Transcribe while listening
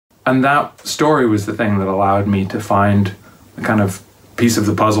And that story was the thing that allowed me to find a kind of piece of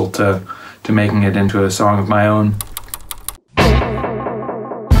the puzzle to making it into a song of my own.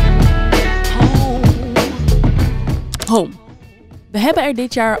 Home. We hebben er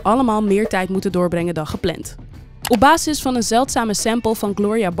dit jaar allemaal meer tijd moeten doorbrengen dan gepland. Op basis van een zeldzame sample van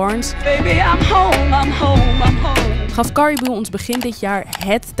Gloria Barnes Baby, I'm home, I'm home, I'm home, gaf Caribou ons begin dit jaar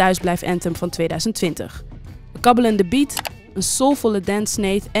het thuisblijf-anthem van 2020. Een kabbelende beat, een soulvolle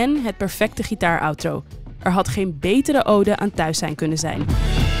dance-snade en het perfecte gitaar-outro. Er had geen betere ode aan thuis zijn kunnen zijn.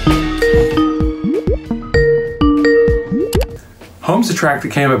 Home's a track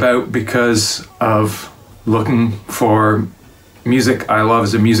that came about because of looking for music I love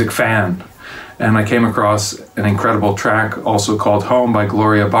as a music fan. And I came across an incredible track also called Home by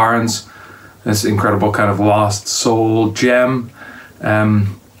Gloria Barnes. This incredible kind of lost soul gem.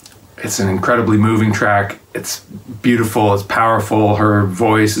 It's an incredibly moving track. It's beautiful, it's powerful, her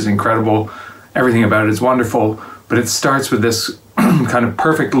voice is incredible. Everything about it is wonderful, but it starts with this kind of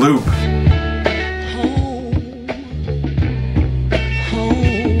perfect loop.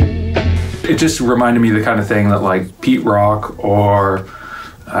 It just reminded me of the kind of thing that like Pete Rock or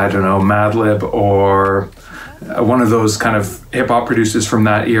I don't know, Madlib or one of those kind of hip-hop producers from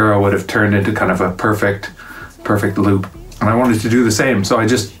that era would have turned into kind of a perfect loop. And I wanted to do the same, so I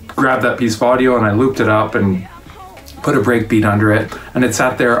just grabbed that piece of audio and I looped it up and put a breakbeat under it. And it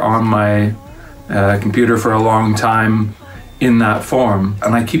sat there on my computer for a long time in that form.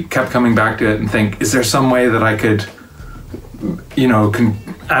 And I kept coming back to it and think, is there some way that I could, you know,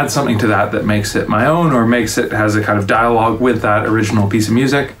 add something to that makes it my own or has a kind of dialogue with that original piece of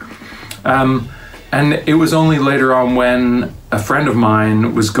music. And it was only later on when a friend of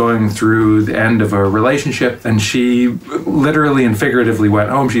mine was going through the end of a relationship and she literally and figuratively went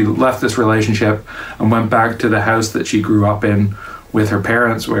home. She left this relationship and went back to the house that she grew up in with her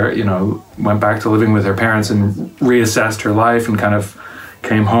parents, where, you know, went back to living with her parents and reassessed her life and kind of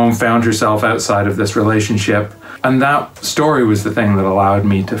came home, found herself outside of this relationship. And that story was the thing that allowed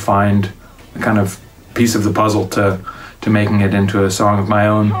me to find a kind of piece of the puzzle to making it into a song of my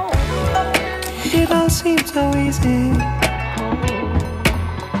own. It all seems so easy.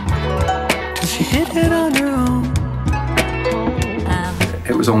 She did it on her own.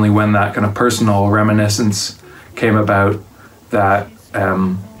 It was only when that kind of personal reminiscence came about that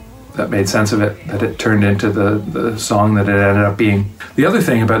that made sense of it, that it turned into the song that it ended up being. The other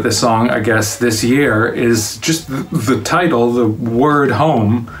thing about this song, I guess, this year is just the title, the word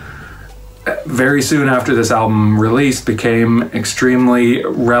home. Very soon after this album released became extremely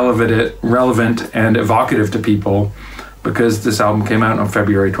relevant and evocative to people because this album came out on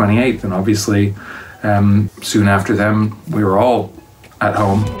February 28th, and obviously soon after them we were all at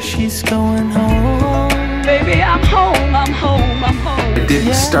home. She's going home. Baby, I'm home, I'm home, I'm home. I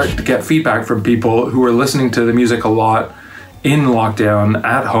did start to get feedback from people who were listening to the music a lot in lockdown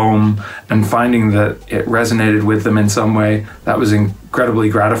at home and finding that it resonated with them in some way. That was incredibly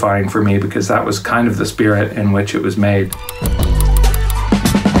gratifying for me because that was kind of the spirit in which it was made.